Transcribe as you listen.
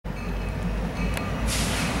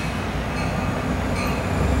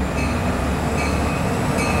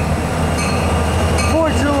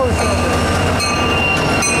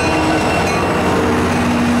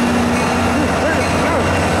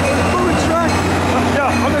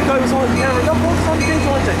on camera. Don't focus on the things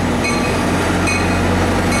one thing.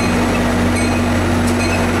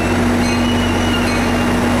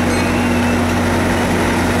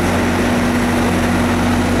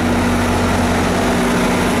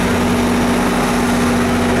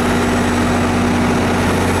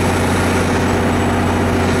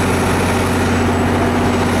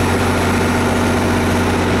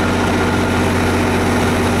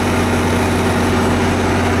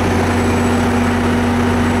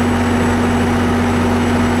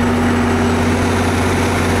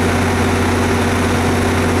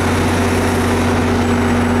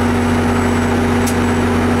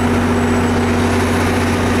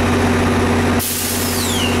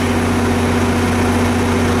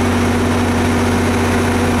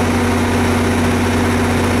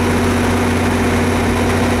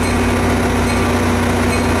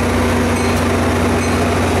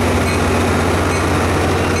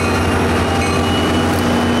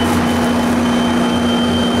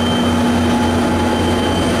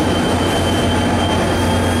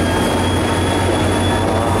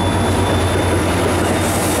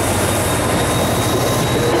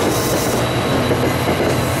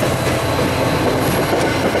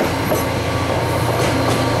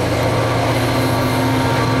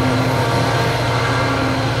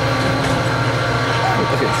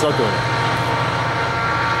 Stop doing it.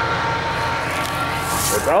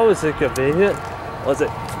 That was inconvenient. Was it?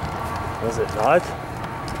 Was it not?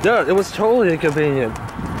 Yeah, it was totally inconvenient.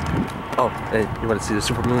 Oh, hey, you want to see the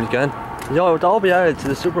supermoon again? Yo, it'll all be added to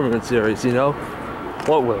the supermoon series, you know?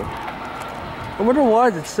 What will? I wonder why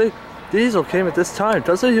the diesel came at this time.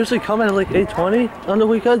 Doesn't it usually come at like 8:20 on the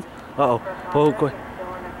weekend? Uh-oh. Oh, go ahead.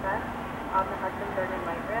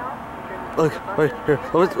 Look, right here.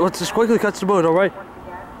 Let's just quickly catch the boat, alright?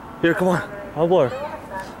 Here, come on. I'll blur.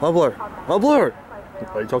 I'll blur. I'll blur.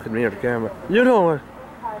 Are you talking to me or the camera? You know what?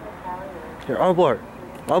 Here, I'll blur.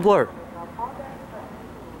 I'll blur.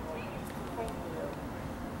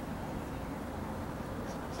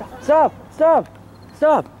 Stop! Stop!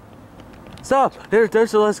 Stop! Stop! Here,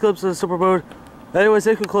 there's the last glimpse of the supermoon. Anyways,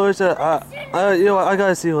 in conclusion, you know what? I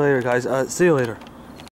gotta see you later, guys. See you later.